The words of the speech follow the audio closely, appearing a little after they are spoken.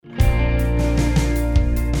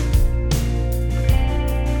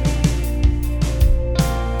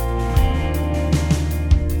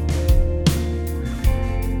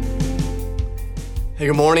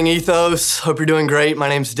Good morning, Ethos. Hope you're doing great. My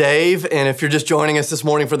name's Dave, and if you're just joining us this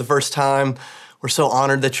morning for the first time, we're so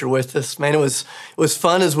honored that you're with us. Man, it was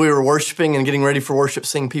fun as we were worshiping and getting ready for worship,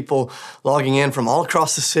 seeing people logging in from all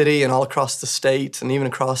across the city and all across the state and even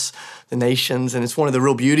across the nations. And it's one of the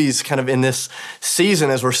real beauties kind of in this season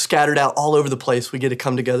as we're scattered out all over the place. We get to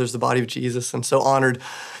come together as the body of Jesus. I'm so honored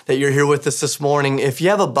that you're here with us this morning. If you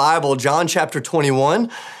have a Bible, John chapter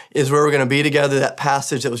 21 is where we're going to be together, that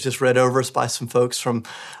passage that was just read over us by some folks from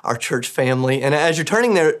our church family. And as you're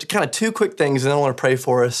turning there, kind of two quick things, and then I want to pray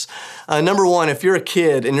for us. Number one, if you're a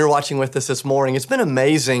kid and you're watching with us this morning, it's been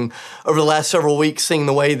amazing over the last several weeks seeing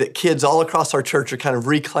the way that kids all across our church are kind of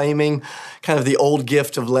reclaiming kind of the old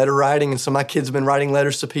gift of letter writing. And so my kids have been writing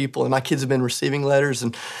letters to people, and my kids have been receiving letters.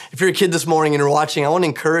 And if you're a kid this morning and you're watching, I want to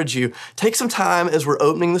encourage you, take some time as we're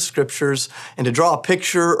opening the scriptures and to draw a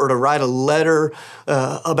picture or to write a letter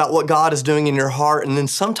about what God is doing in your heart. And then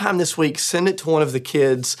sometime this week, send it to one of the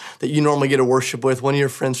kids that you normally get to worship with, one of your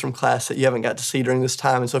friends from class that you haven't got to see during this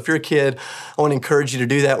time. And so if you're a kid, I want to encourage you to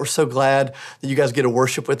do that. We're so glad that you guys get to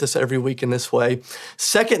worship with us every week in this way.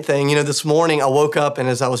 Second thing, this morning I woke up, and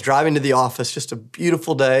as I was driving to the office, just a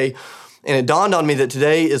beautiful day, and it dawned on me that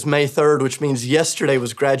today is May 3rd, which means yesterday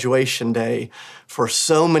was graduation day for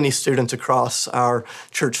so many students across our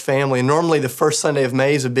church family. And normally the first Sunday of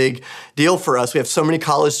May is a big deal for us. We have so many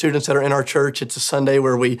college students that are in our church. It's a Sunday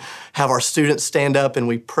where we have our students stand up and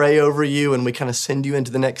we pray over you and we kind of send you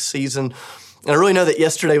into the next season. And I really know that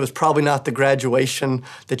yesterday was probably not the graduation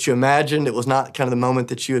that you imagined. It was not kind of the moment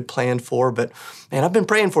that you had planned for. But man, I've been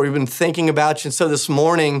praying for you. I've been thinking about you. And so this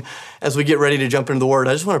morning, as we get ready to jump into the Word,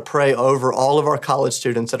 I just want to pray over all of our college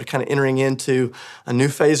students that are kind of entering into a new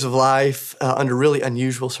phase of life under really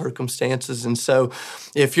unusual circumstances. And so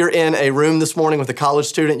if you're in a room this morning with a college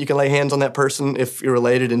student, you can lay hands on that person if you're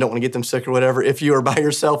related and don't want to get them sick or whatever. If you are by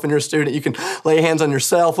yourself and you're a student, you can lay hands on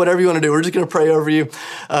yourself, whatever you want to do. We're just going to pray over you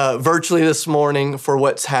virtually this morning for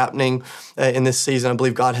what's happening in this season. I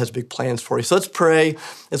believe God has big plans for you. So let's pray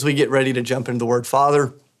as we get ready to jump into the Word.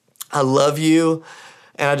 Father, I love you,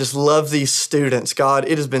 and I just love these students. God,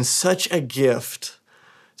 it has been such a gift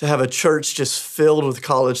to have a church just filled with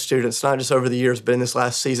college students, not just over the years, but in this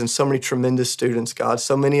last season, so many tremendous students, God,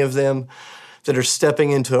 so many of them that are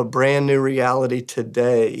stepping into a brand new reality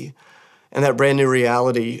today. And that brand new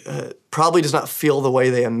reality probably does not feel the way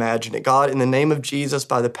they imagine it. God, in the name of Jesus,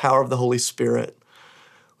 by the power of the Holy Spirit,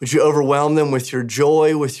 would you overwhelm them with your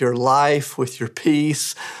joy, with your life, with your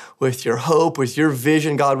peace, with your hope, with your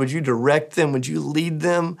vision? God, would you direct them? Would you lead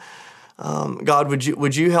them? God,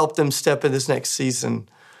 would you help them step in this next season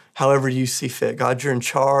however you see fit? God, you're in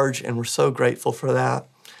charge, and we're so grateful for that.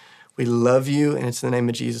 We love you, and it's in the name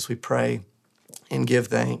of Jesus we pray and give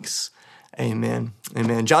thanks. Amen.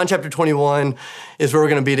 Amen. John chapter 21 is where we're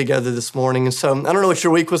going to be together this morning. And so I don't know what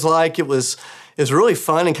your week was like. It was a really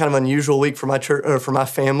fun and kind of unusual week for my church, or for my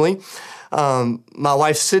family. My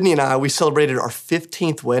wife, Sydney, and I, we celebrated our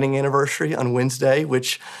 15th wedding anniversary on Wednesday,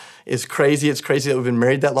 which is crazy. It's crazy that we've been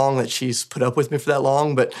married that long, that she's put up with me for that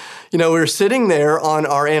long. But, we were sitting there on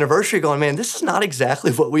our anniversary going, man, this is not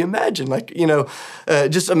exactly what we imagined.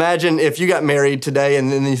 Just imagine if you got married today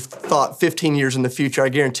and then you thought 15 years in the future, I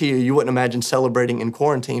guarantee you wouldn't imagine celebrating in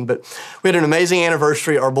quarantine. But we had an amazing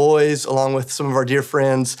anniversary. Our boys, along with some of our dear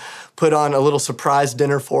friends, put on a little surprise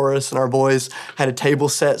dinner for us, and our boys had a table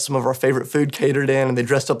set, some of our favorite food catered in, and they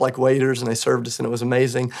dressed up like waiters, and they served us, and it was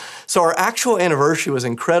amazing. So our actual anniversary was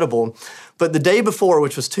incredible, but the day before,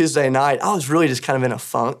 which was Tuesday night, I was really just kind of in a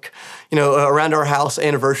funk. Around our house,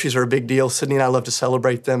 anniversaries are a big deal. Sydney and I love to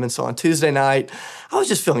celebrate them, and so on Tuesday night, I was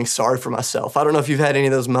just feeling sorry for myself. I don't know if you've had any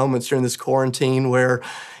of those moments during this quarantine where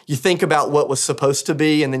you think about what was supposed to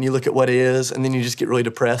be, and then you look at what is, and then you just get really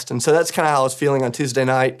depressed. And so that's kind of how I was feeling on Tuesday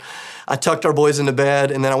night. I tucked our boys into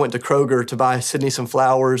bed, and then I went to Kroger to buy Sydney some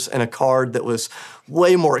flowers and a card that was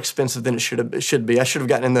way more expensive than it should be. I should have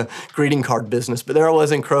gotten in the greeting card business, but there I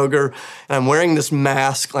was in Kroger, and I'm wearing this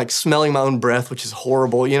mask, like smelling my own breath, which is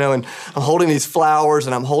horrible, and I'm holding these flowers,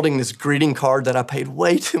 and I'm holding this greeting card that I paid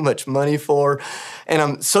way too much money for, and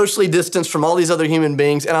I'm socially distanced from all these other human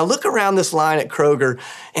beings, and I look around this line at Kroger,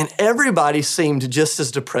 and everybody seemed just as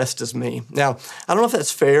depressed as me. Now, I don't know if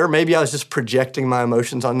that's fair. Maybe I was just projecting my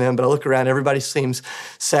emotions on them, but I look around, everybody seems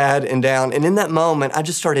sad and down, and in that moment, I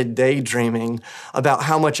just started daydreaming about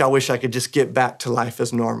how much I wish I could just get back to life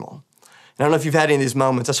as normal. And I don't know if you've had any of these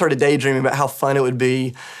moments. I started daydreaming about how fun it would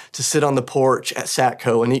be to sit on the porch at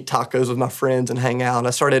Satco and eat tacos with my friends and hang out. And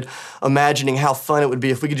I started imagining how fun it would be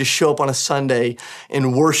if we could just show up on a Sunday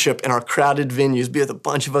and worship in our crowded venues, be with a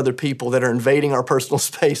bunch of other people that are invading our personal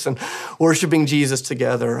space and worshiping Jesus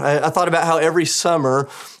together. I thought about how every summer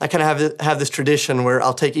I kind of have this tradition where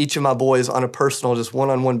I'll take each of my boys on a personal, just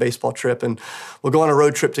one-on-one baseball trip, and we'll go on a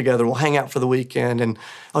road trip together. We'll hang out for the weekend. And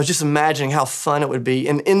I was just imagining how fun it would be.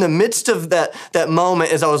 And in the midst of that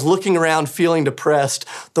moment, as I was looking around feeling depressed,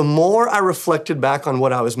 the more I reflected back on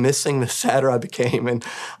what I was missing, the sadder I became. And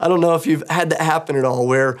I don't know if you've had that happen at all,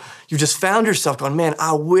 where you just found yourself going, man,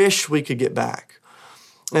 I wish we could get back.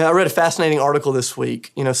 And I read a fascinating article this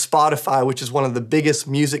week. Spotify, which is one of the biggest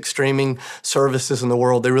music streaming services in the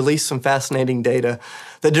world, they released some fascinating data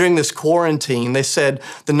that during this quarantine, they said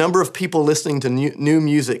the number of people listening to new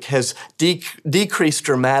music has decreased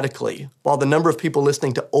dramatically, while the number of people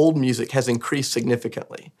listening to old music has increased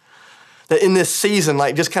significantly. That in this season,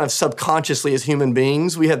 like just kind of subconsciously as human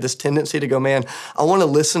beings, we have this tendency to go, man, I want to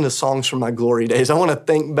listen to songs from my glory days. I want to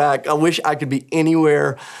think back. I wish I could be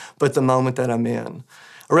anywhere but the moment that I'm in.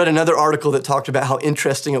 I read another article that talked about how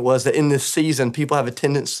interesting it was that in this season, people have a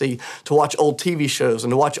tendency to watch old TV shows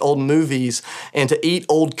and to watch old movies and to eat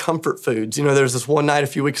old comfort foods. There was this one night a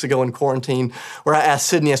few weeks ago in quarantine where I asked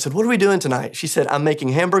Sydney, I said, what are we doing tonight? She said, I'm making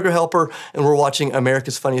Hamburger Helper and we're watching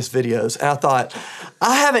America's Funniest Videos. And I thought,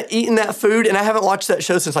 I haven't eaten that food and I haven't watched that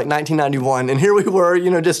show since like 1991. And here we were,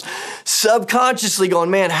 just subconsciously going,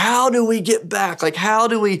 man, how do we get back? Like, how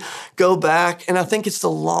do we go back? And I think it's the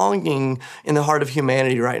longing in the heart of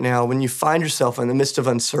humanity right now when you find yourself in the midst of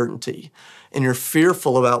uncertainty and you're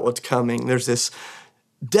fearful about what's coming. There's this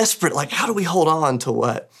desperate, like, how do we hold on to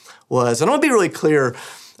what was? And I want to be really clear,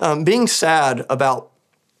 being sad about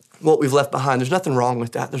what we've left behind, there's nothing wrong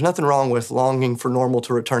with that. There's nothing wrong with longing for normal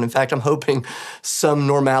to return. In fact, I'm hoping some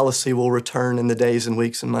normalcy will return in the days and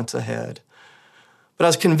weeks and months ahead. But I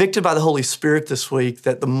was convicted by the Holy Spirit this week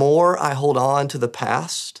that the more I hold on to the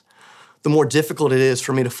past, the more difficult it is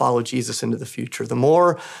for me to follow Jesus into the future. The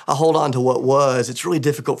more I hold on to what was, it's really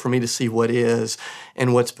difficult for me to see what is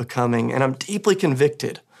and what's becoming. And I'm deeply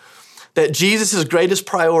convicted that Jesus' greatest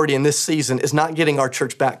priority in this season is not getting our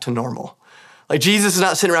church back to normal. Like, Jesus is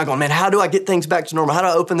not sitting around going, man, how do I get things back to normal? How do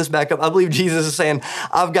I open this back up? I believe Jesus is saying,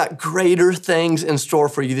 I've got greater things in store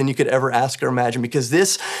for you than you could ever ask or imagine, because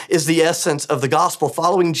this is the essence of the gospel.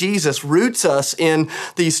 Following Jesus roots us in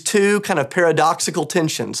these two kind of paradoxical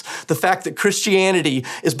tensions. The fact that Christianity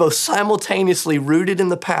is both simultaneously rooted in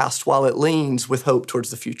the past while it leans with hope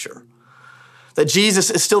towards the future. That Jesus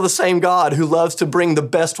is still the same God who loves to bring the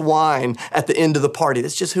best wine at the end of the party.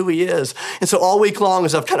 That's just who he is. And so all week long,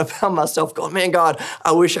 as I've kind of found myself going, man, God,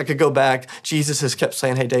 I wish I could go back, Jesus has kept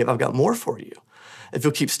saying, hey, Dave, I've got more for you if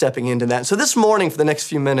you'll keep stepping into that. So this morning, for the next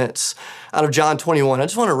few minutes, out of John 21, I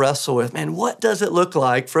just want to wrestle with, man, what does it look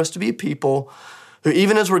like for us to be a people who,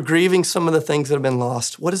 even as we're grieving some of the things that have been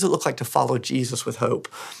lost, what does it look like to follow Jesus with hope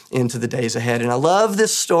into the days ahead? And I love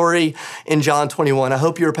this story in John 21. I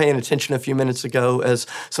hope you were paying attention a few minutes ago as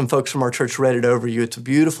some folks from our church read it over you. It's a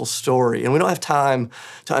beautiful story, and we don't have time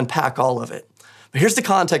to unpack all of it. But here's the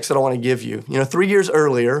context that I want to give you. 3 years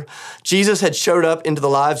earlier, Jesus had showed up into the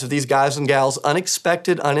lives of these guys and gals,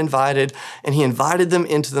 unexpected, uninvited, and he invited them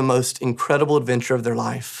into the most incredible adventure of their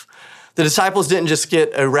life. The disciples didn't just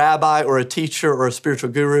get a rabbi or a teacher or a spiritual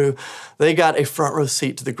guru. They got a front row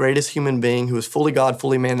seat to the greatest human being who was fully God,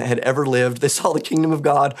 fully man that had ever lived. They saw the kingdom of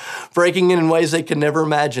God breaking in ways they could never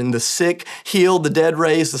imagine. The sick healed, the dead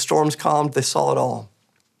raised, the storms calmed. They saw it all.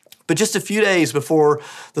 But just a few days before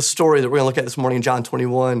the story that we're going to look at this morning in John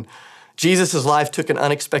 21, Jesus' life took an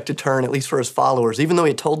unexpected turn, at least for his followers. Even though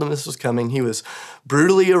he had told them this was coming, he was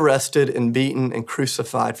brutally arrested and beaten and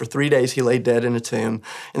crucified. For 3 days, he lay dead in a tomb.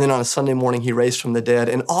 And then on a Sunday morning, he raised from the dead.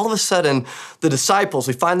 And all of a sudden, the disciples,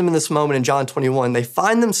 we find them in this moment in John 21, they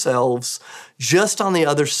find themselves just on the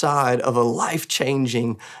other side of a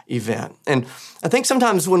life-changing event. And I think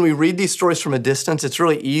sometimes when we read these stories from a distance, it's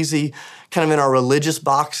really easy kind of in our religious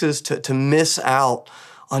boxes to miss out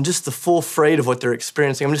on just the full freight of what they're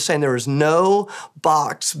experiencing. I'm just saying there is no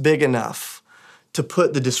box big enough to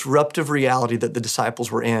put the disruptive reality that the disciples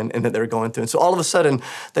were in and that they're going through. And so all of a sudden,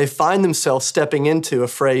 they find themselves stepping into a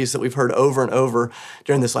phrase that we've heard over and over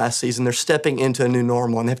during this last season. They're stepping into a new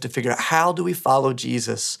normal, and they have to figure out, how do we follow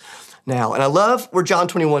Jesus now? And I love where John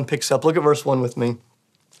 21 picks up. Look at verse 1 with me.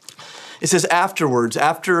 It says, afterwards,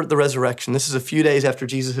 after the resurrection, this is a few days after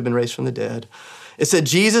Jesus had been raised from the dead, it said,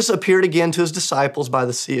 Jesus appeared again to his disciples by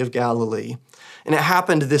the Sea of Galilee. And it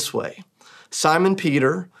happened this way. Simon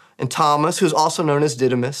Peter and Thomas, who's also known as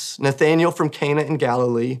Didymus, Nathanael from Cana in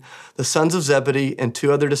Galilee, the sons of Zebedee, and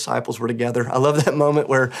 2 other disciples were together. I love that moment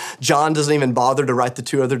where John doesn't even bother to write the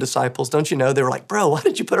 2 other disciples. Don't you know? They were like, bro, why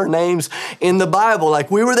did you put our names in the Bible?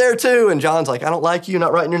 Like, we were there too. And John's like, I don't like you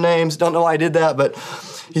not writing your names. Don't know why I did that. But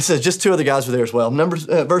he says, just 2 other guys were there as well.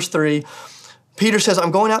 Verse 3, Peter says,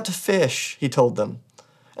 I'm going out to fish, he told them.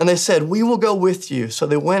 And they said, we will go with you. So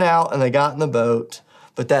they went out and they got in the boat,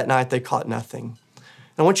 but that night they caught nothing.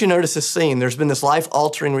 I want you to notice this scene. There's been this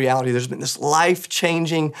life-altering reality. There's been this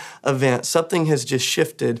life-changing event. Something has just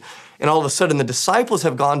shifted, and all of a sudden the disciples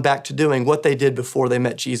have gone back to doing what they did before they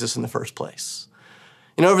met Jesus in the first place.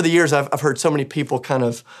 You know, over the years, I've heard so many people kind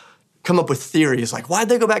of come up with theories like, why'd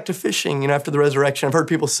they go back to fishing, after the resurrection? I've heard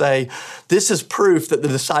people say, this is proof that the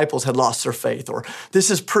disciples had lost their faith, or this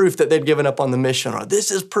is proof that they'd given up on the mission, or this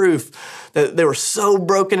is proof that they were so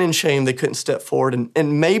broken in shame they couldn't step forward.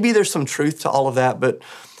 And maybe there's some truth to all of that, but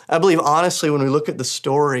I believe honestly, when we look at the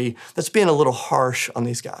story, that's being a little harsh on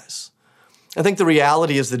these guys. I think the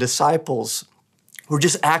reality is the disciples were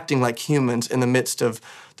just acting like humans in the midst of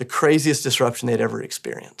the craziest disruption they'd ever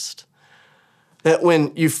experienced. That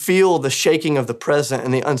when you feel the shaking of the present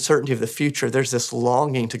and the uncertainty of the future, there's this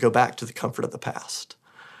longing to go back to the comfort of the past.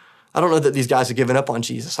 I don't know that these guys had given up on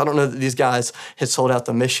Jesus. I don't know that these guys had sold out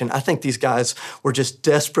the mission. I think these guys were just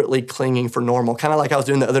desperately clinging for normal. Kind of like I was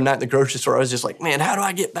doing the other night in the grocery store. I was just like, man, how do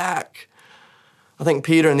I get back? I think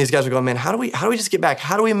Peter and these guys are going, man, how do we just get back?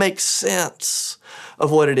 How do we make sense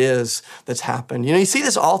of what it is that's happened? You see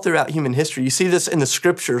this all throughout human history. You see this in the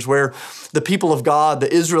scriptures where the people of God,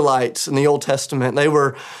 the Israelites in the Old Testament, they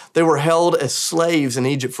were held as slaves in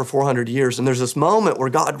Egypt for 400 years. And there's this moment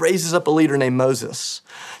where God raises up a leader named Moses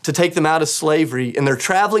to take them out of slavery, and they're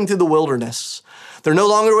traveling through the wilderness. They're no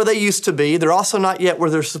longer where they used to be. They're also not yet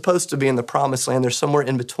where they're supposed to be in the promised land. They're somewhere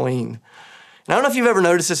in between. And I don't know if you've ever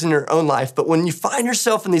noticed this in your own life, but when you find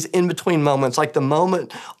yourself in these in-between moments, like the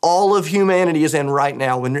moment all of humanity is in right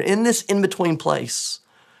now, when you're in this in-between place,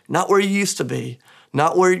 not where you used to be,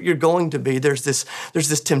 not where you're going to be, there's this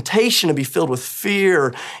temptation to be filled with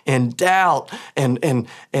fear and doubt and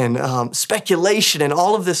speculation and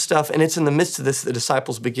all of this stuff. And it's in the midst of this the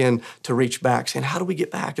disciples begin to reach back, saying, how do we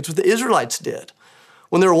get back? It's what the Israelites did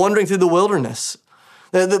when they were wandering through the wilderness.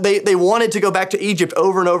 They wanted to go back to Egypt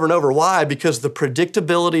over and over and over. Why? Because the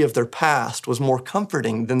predictability of their past was more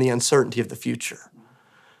comforting than the uncertainty of the future.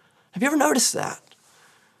 Have you ever noticed that?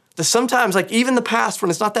 That sometimes, like even the past,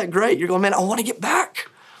 when it's not that great, you're going, man, I want to get back.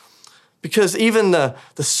 Because even the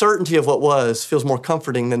certainty of what was feels more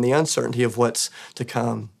comforting than the uncertainty of what's to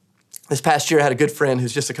come. This past year, I had a good friend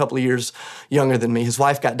who's just a couple of years younger than me. His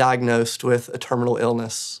wife got diagnosed with a terminal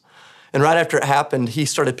illness. And right after it happened, he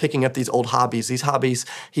started picking up these old hobbies, these hobbies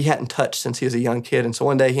he hadn't touched since he was a young kid. And so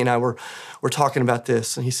one day he and I were talking about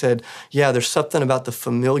this, and he said, yeah, there's something about the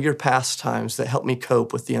familiar pastimes that help me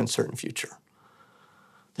cope with the uncertain future.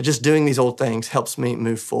 That just doing these old things helps me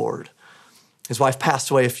move forward. His wife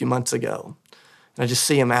passed away a few months ago. And I just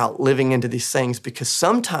see him out living into these things because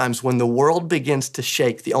sometimes when the world begins to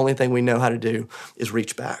shake, the only thing we know how to do is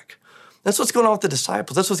reach back. That's what's going on with the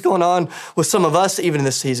disciples. That's what's going on with some of us even in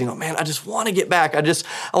this season. Oh man, I just want to get back. I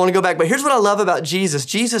want to go back. But here's what I love about Jesus.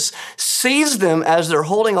 Jesus sees them as they're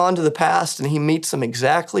holding on to the past, and he meets them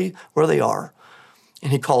exactly where they are.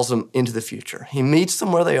 And he calls them into the future. He meets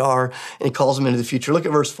them where they are, and he calls them into the future. Look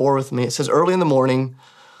at verse 4 with me. It says, early in the morning,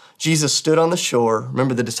 Jesus stood on the shore.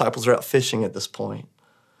 Remember, the disciples are out fishing at this point.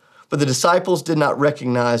 But the disciples did not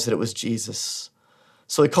recognize that it was Jesus.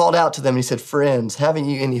 So he called out to them and he said, friends, haven't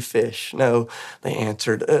you any fish? No, they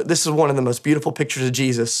answered. This is one of the most beautiful pictures of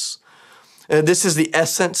Jesus. This is the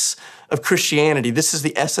essence of Christianity. This is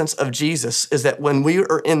the essence of Jesus, is that when we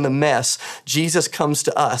are in the mess, Jesus comes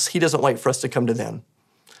to us. He doesn't wait for us to come to them.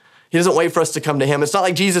 He doesn't wait for us to come to him. It's not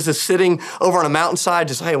like Jesus is sitting over on a mountainside,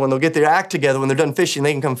 just, hey, when they'll get their act together, when they're done fishing,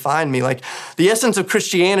 they can come find me. Like, the essence of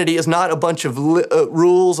Christianity is not a bunch of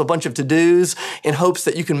rules, a bunch of to-dos in hopes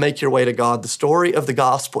that you can make your way to God. The story of the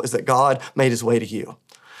gospel is that God made his way to you,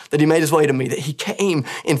 that he made his way to me, that he came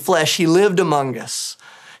in flesh, he lived among us.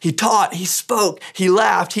 He taught, he spoke, he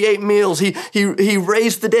laughed, he ate meals, he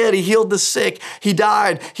raised the dead, he healed the sick, he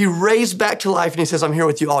died, he raised back to life, and he says, I'm here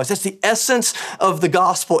with you always. That's the essence of the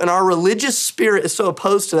gospel, and our religious spirit is so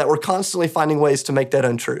opposed to that, we're constantly finding ways to make that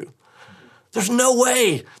untrue. There's no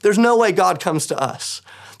way God comes to us.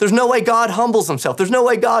 There's no way God humbles himself. There's no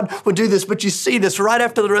way God would do this, but you see this right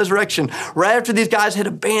after the resurrection, right after these guys had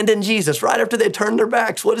abandoned Jesus, right after they turned their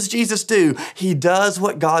backs. What does Jesus do? He does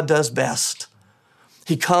what God does best.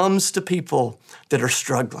 He comes to people that are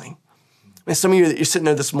struggling. And some of you, you're sitting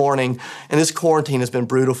there this morning, and this quarantine has been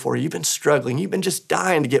brutal for you. You've been struggling. You've been just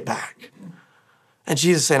dying to get back. And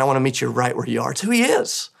Jesus is saying, I want to meet you right where you are. It's who he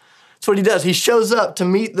is. That's what he does. He shows up to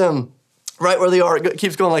meet them right where they are. It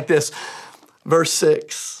keeps going like this. Verse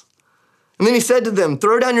 6. And then he said to them,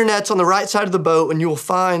 throw down your nets on the right side of the boat and you will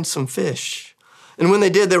find some fish. And when they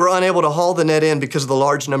did, they were unable to haul the net in because of the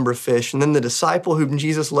large number of fish. And then the disciple whom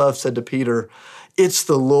Jesus loved said to Peter, it's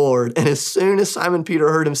the Lord. And as soon as Simon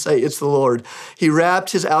Peter heard him say, it's the Lord, he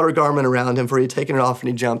wrapped his outer garment around him, for he had taken it off, and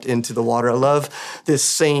he jumped into the water. I love this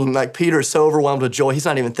scene. Like, Peter is so overwhelmed with joy. He's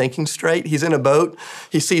not even thinking straight. He's in a boat.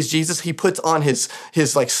 He sees Jesus. He puts on his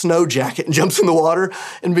like snow jacket and jumps in the water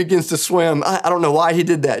and begins to swim. I don't know why he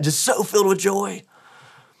did that. Just so filled with joy.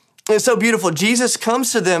 And it's so beautiful. Jesus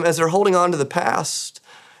comes to them as they're holding on to the past.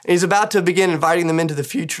 And he's about to begin inviting them into the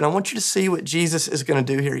future. And I want you to see what Jesus is going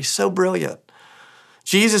to do here. He's so brilliant.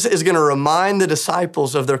 Jesus is going to remind the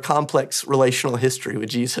disciples of their complex relational history with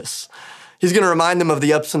Jesus. He's going to remind them of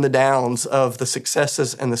the ups and the downs, of the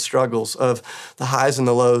successes and the struggles, of the highs and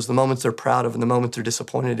the lows, the moments they're proud of and the moments they're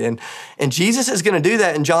disappointed in. And Jesus is going to do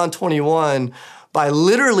that in John 21 by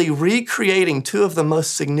literally recreating two of the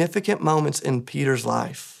most significant moments in Peter's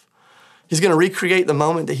life. He's going to recreate the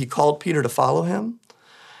moment that he called Peter to follow him.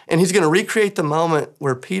 And he's going to recreate the moment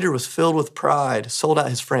where Peter was filled with pride, sold out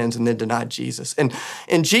his friends, and then denied Jesus.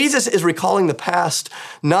 And Jesus is recalling the past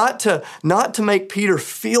not to make Peter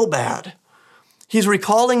feel bad. He's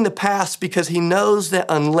recalling the past because he knows that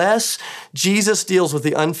unless Jesus deals with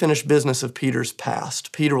the unfinished business of Peter's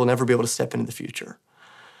past, Peter will never be able to step into the future.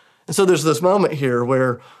 And so there's this moment here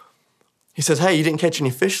where he says, hey, you didn't catch any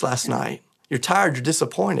fish last night. You're tired, you're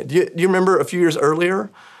disappointed. Do you remember a few years earlier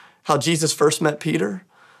how Jesus first met Peter?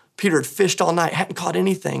 Peter had fished all night, hadn't caught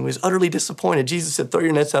anything, was utterly disappointed. Jesus said, throw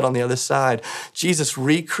your nets out on the other side. Jesus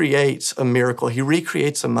recreates a miracle. He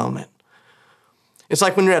recreates a moment. It's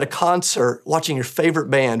like when you're at a concert watching your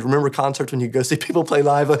favorite band. Remember concerts when you go see people play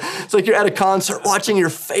live? It's like you're at a concert watching your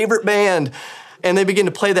favorite band, and they begin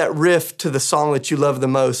to play that riff to the song that you love the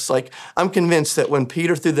most. Like, I'm convinced that when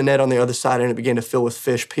Peter threw the net on the other side and it began to fill with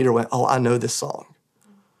fish, Peter went, oh, I know this song.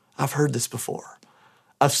 I've heard this before.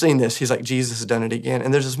 I've seen this. He's like, Jesus has done it again.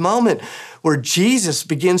 And there's this moment where Jesus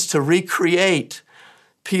begins to recreate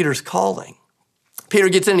Peter's calling. Peter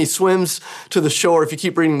gets in, he swims to the shore. If you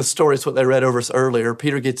keep reading the story, it's what they read over us earlier.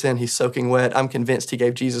 Peter gets in, he's soaking wet. I'm convinced he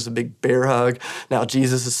gave Jesus a big bear hug. Now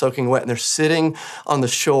Jesus is soaking wet, and they're sitting on the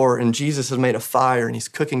shore, and Jesus has made a fire, and he's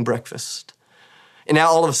cooking breakfast. And now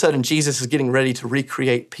all of a sudden, Jesus is getting ready to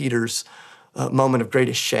recreate Peter's moment of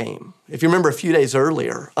greatest shame. If you remember a few days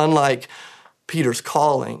earlier, unlike Peter's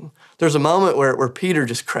calling, there's a moment where Peter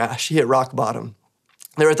just crashed. He hit rock bottom.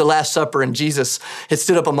 They were at the Last Supper, and Jesus had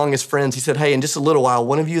stood up among his friends. He said, hey, in just a little while,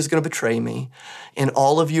 one of you is going to betray me, and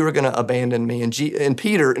all of you are going to abandon me. And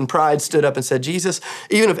Peter, in pride, stood up and said, Jesus,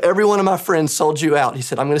 even if every one of my friends sold you out, he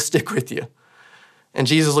said, I'm going to stick with you. And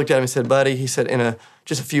Jesus looked at him and said, buddy, he said, in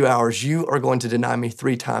just a few hours, you are going to deny me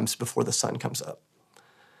 3 times before the sun comes up.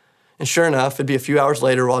 And sure enough, it'd be a few hours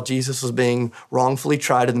later while Jesus was being wrongfully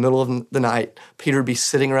tried in the middle of the night, Peter would be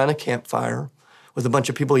sitting around a campfire with a bunch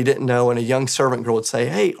of people he didn't know, and a young servant girl would say,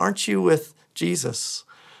 hey, aren't you with Jesus?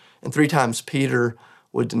 And 3 times Peter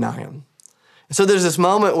would deny him. And so there's this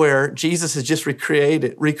moment where Jesus has just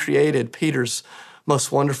recreated Peter's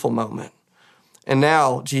most wonderful moment. And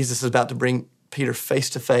now Jesus is about to bring Peter face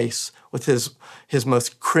to face with his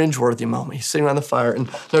most cringeworthy moment. He's sitting around the fire, and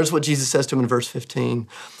notice what Jesus says to him in verse 15.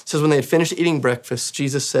 It says, when they had finished eating breakfast,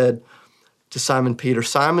 Jesus said to Simon Peter,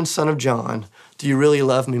 Simon, son of John, do you really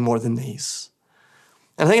love me more than these?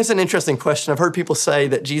 And I think it's an interesting question. I've heard people say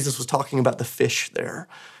that Jesus was talking about the fish there.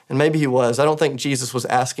 And maybe he was. I don't think Jesus was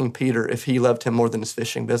asking Peter if he loved him more than his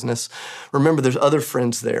fishing business. Remember, there's other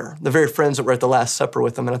friends there, the very friends that were at the Last Supper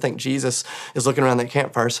with him. And I think Jesus is looking around that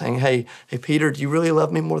campfire saying, hey, Peter, do you really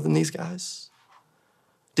love me more than these guys?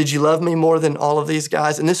 Did you love me more than all of these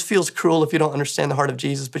guys? And this feels cruel if you don't understand the heart of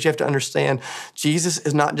Jesus, but you have to understand Jesus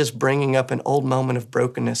is not just bringing up an old moment of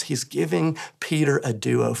brokenness. He's giving Peter a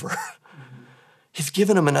do-over. He's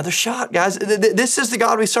given him another shot, guys. This is the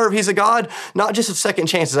God we serve. He's a God not just of second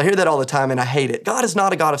chances. I hear that all the time, and I hate it. God is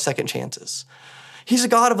not a God of second chances. He's a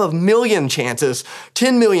God of 1,000,000 chances,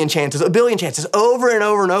 10 million chances, 1 billion chances, over and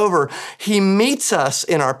over and over. He meets us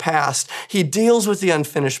in our past. He deals with the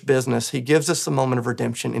unfinished business. He gives us the moment of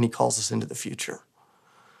redemption, and he calls us into the future.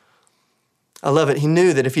 I love it. He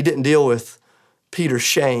knew that if he didn't deal with Peter's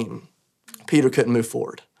shame, Peter couldn't move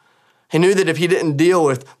forward. He knew that if he didn't deal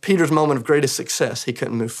with Peter's moment of greatest success, he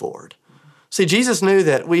couldn't move forward. See, Jesus knew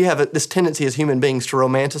that we have this tendency as human beings to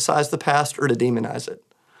romanticize the past or to demonize it.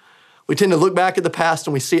 We tend to look back at the past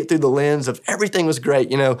and we see it through the lens of everything was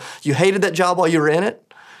great. You know, you hated that job while you were in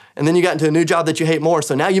it, and then you got into a new job that you hate more,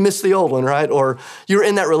 so now you miss the old one, right? Or you were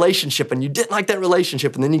in that relationship and you didn't like that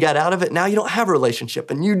relationship, and then you got out of it, now you don't have a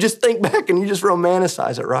relationship, and you just think back and you just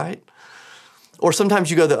romanticize it, right? Or sometimes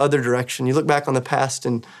you go the other direction. You look back on the past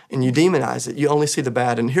and you demonize it. You only see the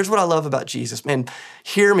bad. And here's what I love about Jesus. Man,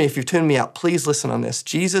 hear me if you've tuned me out. Please listen on this.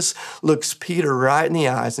 Jesus looks Peter right in the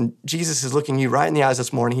eyes, and Jesus is looking you right in the eyes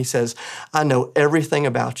this morning. He says, I know everything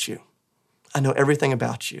about you. I know everything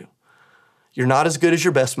about you. You're not as good as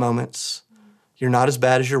your best moments. You're not as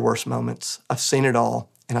bad as your worst moments. I've seen it all,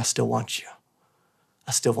 and I still want you.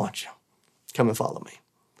 I still want you. Come and follow me.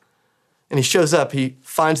 And he shows up, he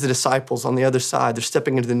finds the disciples on the other side. They're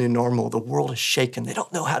stepping into the new normal. The world is shaken. They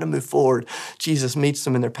don't know how to move forward. Jesus meets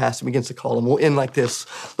them in their past and begins to call them. We'll end like this.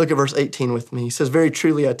 Look at verse 18 with me. He says, very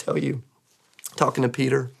truly I tell you, talking to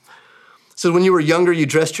Peter, he says, when you were younger, you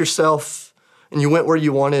dressed yourself and you went where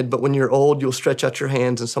you wanted, but when you're old, you'll stretch out your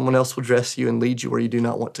hands and someone else will dress you and lead you where you do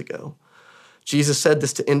not want to go. Jesus said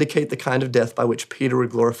this to indicate the kind of death by which Peter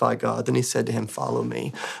would glorify God. Then he said to him, follow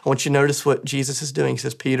me. I want you to notice what Jesus is doing. He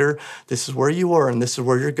says, Peter, this is where you were and this is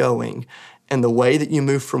where you're going. And the way that you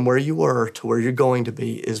move from where you were to where you're going to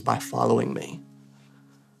be is by following me.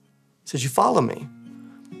 He says, you follow me.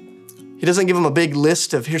 He doesn't give him a big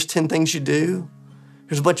list of here's 10 things you do.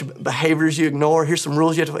 Here's a bunch of behaviors you ignore. Here's some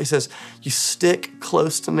rules you have to follow. He says, you stick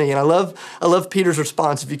close to me. And I love Peter's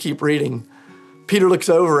response if you keep reading. Peter looks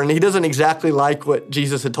over and he doesn't exactly like what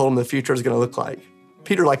Jesus had told him the future is going to look like.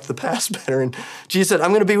 Peter liked the past better. And Jesus said, I'm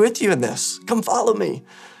going to be with you in this. Come follow me.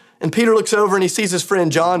 And Peter looks over and he sees his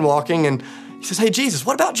friend John walking and he says, hey, Jesus,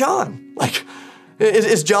 what about John? Like,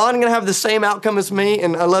 is John going to have the same outcome as me?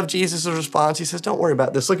 And I love Jesus' response. He says, don't worry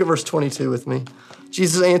about this. Look at verse 22 with me.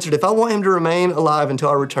 Jesus answered, if I want him to remain alive until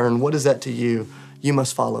I return, what is that to you? You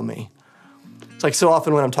must follow me. It's like so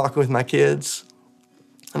often when I'm talking with my kids,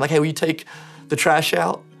 I'm like, hey, will you take the trash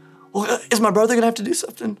out? Well, is my brother gonna have to do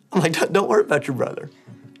something? I'm like, don't worry about your brother.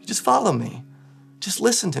 Just follow me. Just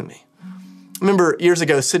listen to me. I remember years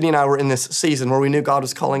ago, Sydney and I were in this season where we knew God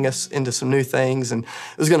was calling us into some new things, and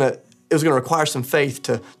it was gonna require some faith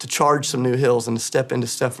to charge some new hills and to step into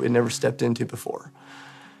stuff we had never stepped into before.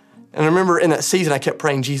 And I remember in that season, I kept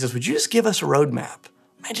praying, Jesus, would you just give us a roadmap?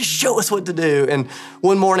 Man, just show us what to do. And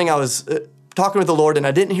one morning I was talking with the Lord, and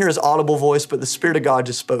I didn't hear his audible voice, but the Spirit of God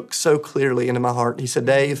just spoke so clearly into my heart. He said,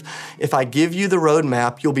 Dave, if I give you the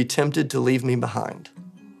roadmap, you'll be tempted to leave me behind.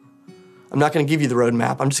 I'm not going to give you the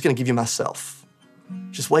roadmap. I'm just going to give you myself.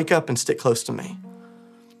 Just wake up and stick close to me.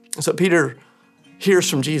 And so Peter hears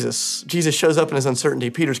from Jesus. Jesus shows up in his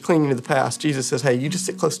uncertainty. Peter's clinging to the past. Jesus says, hey, you just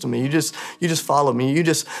stick close to me. You just follow me. You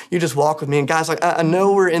just walk with me. And guys, like, I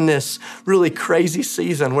know we're in this really crazy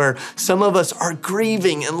season where some of us are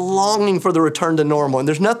grieving and longing for the return to normal. And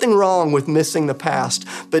there's nothing wrong with missing the past,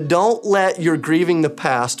 but don't let your grieving the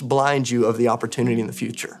past blind you of the opportunity in the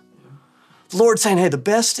future. The Lord's saying, hey, the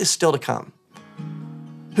best is still to come.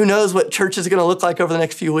 Who knows what church is going to look like over the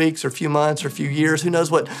next few weeks or few months or few years? Who knows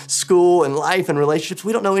what school and life and relationships?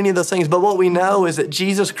 We don't know any of those things. But what we know is that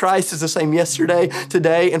Jesus Christ is the same yesterday,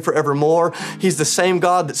 today, and forevermore. He's the same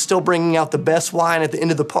God that's still bringing out the best wine at the end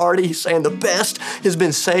of the party. He's saying the best has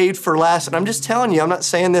been saved for last. And I'm just telling you, I'm not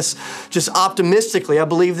saying this just optimistically. I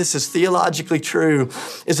believe this is theologically true,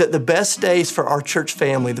 is that the best days for our church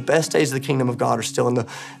family, the best days of the kingdom of God are still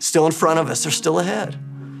in front of us. They're still ahead.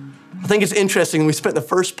 I think it's interesting. We spent the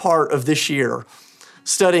first part of this year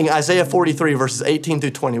studying Isaiah 43, verses 18 through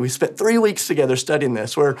 20. We spent 3 weeks together studying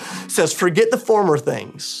this, where it says, forget the former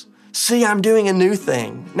things. See, I'm doing a new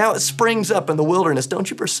thing. Now it springs up in the wilderness. Don't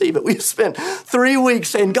you perceive it? We've spent 3 weeks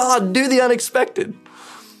saying, God, do the unexpected.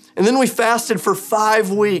 And then we fasted for 5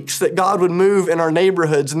 weeks that God would move in our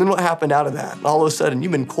neighborhoods. And then what happened out of that? And all of a sudden,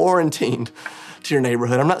 you've been quarantined to your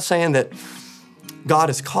neighborhood. I'm not saying that God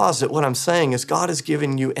has caused it. What I'm saying is God has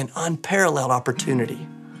given you an unparalleled opportunity.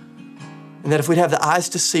 And that if we'd have the eyes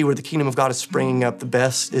to see where the kingdom of God is springing up, the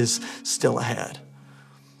best is still ahead.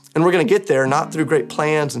 And we're going to get there not through great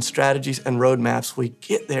plans and strategies and roadmaps. We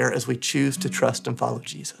get there as we choose to trust and follow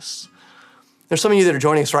Jesus. There's some of you that are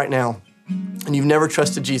joining us right now, and you've never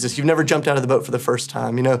trusted Jesus. You've never jumped out of the boat for the first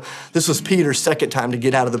time. You know, this was Peter's second time to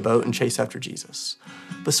get out of the boat and chase after Jesus.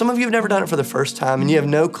 But some of you have never done it for the first time, and you have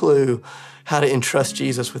no clue how to entrust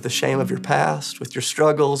Jesus with the shame of your past, with your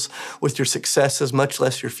struggles, with your successes, much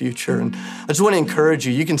less your future. And I just want to encourage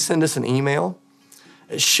you. You can send us an email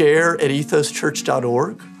at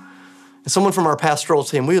share@ethoschurch.org. Someone from our pastoral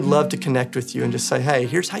team, we would love to connect with you and just say, hey,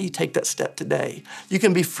 here's how you take that step today. You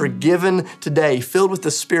can be forgiven today, filled with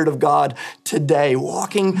the Spirit of God today,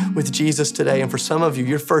 walking with Jesus today. And for some of you,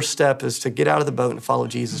 your first step is to get out of the boat and follow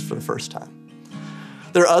Jesus for the first time.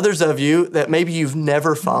 There are others of you that maybe you've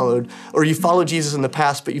never followed, or you followed Jesus in the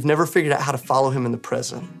past, but you've never figured out how to follow him in the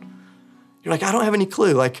present. You're like, I don't have any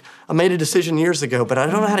clue. Like, I made a decision years ago, but I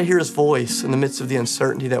don't know how to hear his voice in the midst of the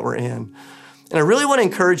uncertainty that we're in. And I really want to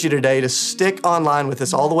encourage you today to stick online with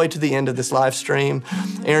us all the way to the end of this live stream.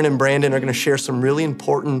 Aaron and Brandon are going to share some really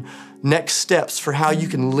important next steps for how you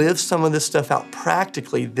can live some of this stuff out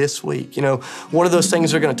practically this week. You know, one of those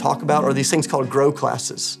things they're going to talk about are these things called Grow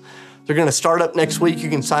classes. They're going to start up next week. You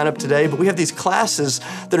can sign up today, but we have these classes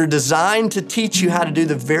that are designed to teach you how to do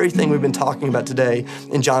the very thing we've been talking about today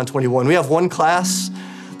in John 21. We have one class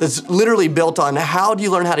that's literally built on how do you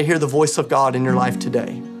learn how to hear the voice of God in your life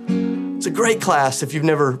today. It's a great class if you've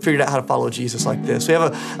never figured out how to follow Jesus like this. We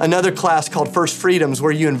have another class called First Freedoms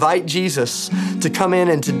where you invite Jesus to come in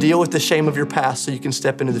and to deal with the shame of your past so you can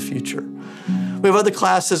step into the future. We have other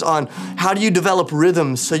classes on how do you develop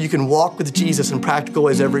rhythms so you can walk with Jesus in practical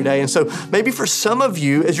ways every day. And so maybe for some of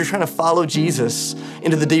you, as you're trying to follow Jesus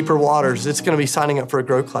into the deeper waters, it's going to be signing up for a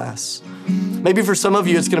Grow class. Maybe for some of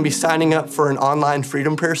you, it's going to be signing up for an online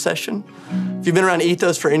freedom prayer session. If you've been around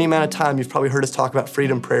Ethos for any amount of time, you've probably heard us talk about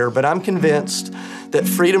freedom prayer, but I'm convinced that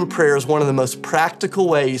freedom prayer is one of the most practical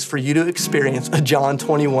ways for you to experience a John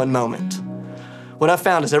 21 moment. What I've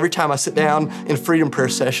found is every time I sit down in freedom prayer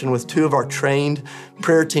session with two of our trained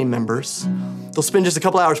prayer team members, they'll spend just a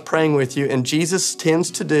couple hours praying with you, and Jesus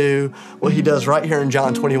tends to do what he does right here in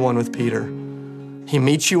John 21 with Peter. He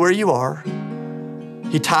meets you where you are.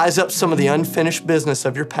 He ties up some of the unfinished business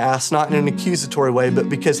of your past, not in an accusatory way, but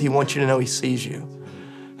because he wants you to know he sees you.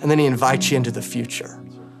 And then he invites you into the future.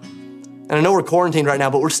 And I know we're quarantined right now,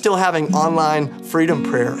 but we're still having online freedom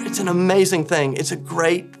prayer. It's an amazing thing. It's a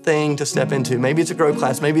great thing to step into. Maybe it's a Grow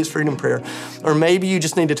class, maybe it's freedom prayer, or maybe you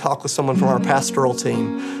just need to talk with someone from our pastoral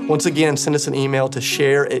team. Once again, send us an email to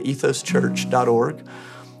share@ethoschurch.org.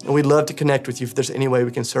 And we'd love to connect with you if there's any way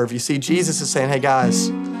we can serve you. See, Jesus is saying, hey guys,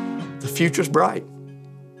 the future's bright.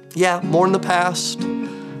 Yeah, more in the past.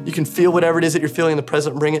 You can feel whatever it is that you're feeling in the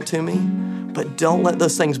present, bring it to me. But don't let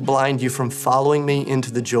those things blind you from following me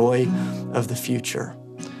into the joy of the future,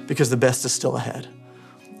 because the best is still ahead.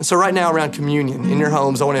 And so right now around communion, in your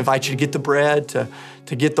homes, I want to invite you to get the bread, to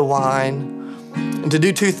get the wine, and to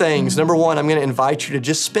do two things. Number one, I'm going to invite you to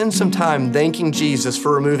just spend some time thanking Jesus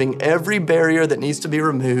for removing every barrier that needs to be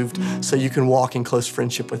removed so you can walk in close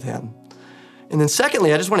friendship with him. And then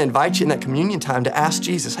secondly, I just want to invite you in that communion time to ask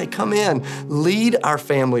Jesus, hey, come in, lead our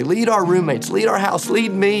family, lead our roommates, lead our house,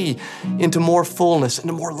 lead me into more fullness,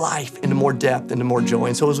 into more life, into more depth, into more joy.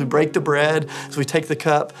 And so as we break the bread, as we take the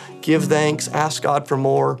cup, give thanks, ask God for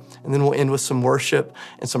more, and then we'll end with some worship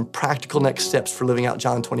and some practical next steps for living out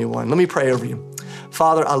John 21. Let me pray over you.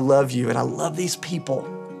 Father, I love you and I love these people.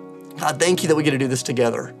 God, thank you that we get to do this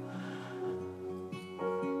together.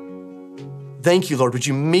 Thank you, Lord. Would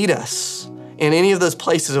you meet us in any of those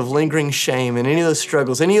places of lingering shame, in any of those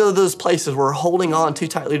struggles, any of those places where we're holding on too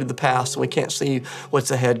tightly to the past and we can't see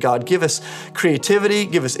what's ahead. God, give us creativity,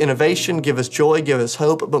 give us innovation, give us joy, give us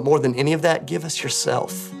hope, but more than any of that, give us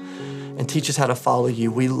yourself and teach us how to follow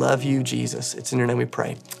you. We love you, Jesus. It's in your name we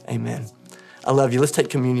pray. Amen. I love you. Let's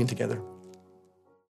take communion together.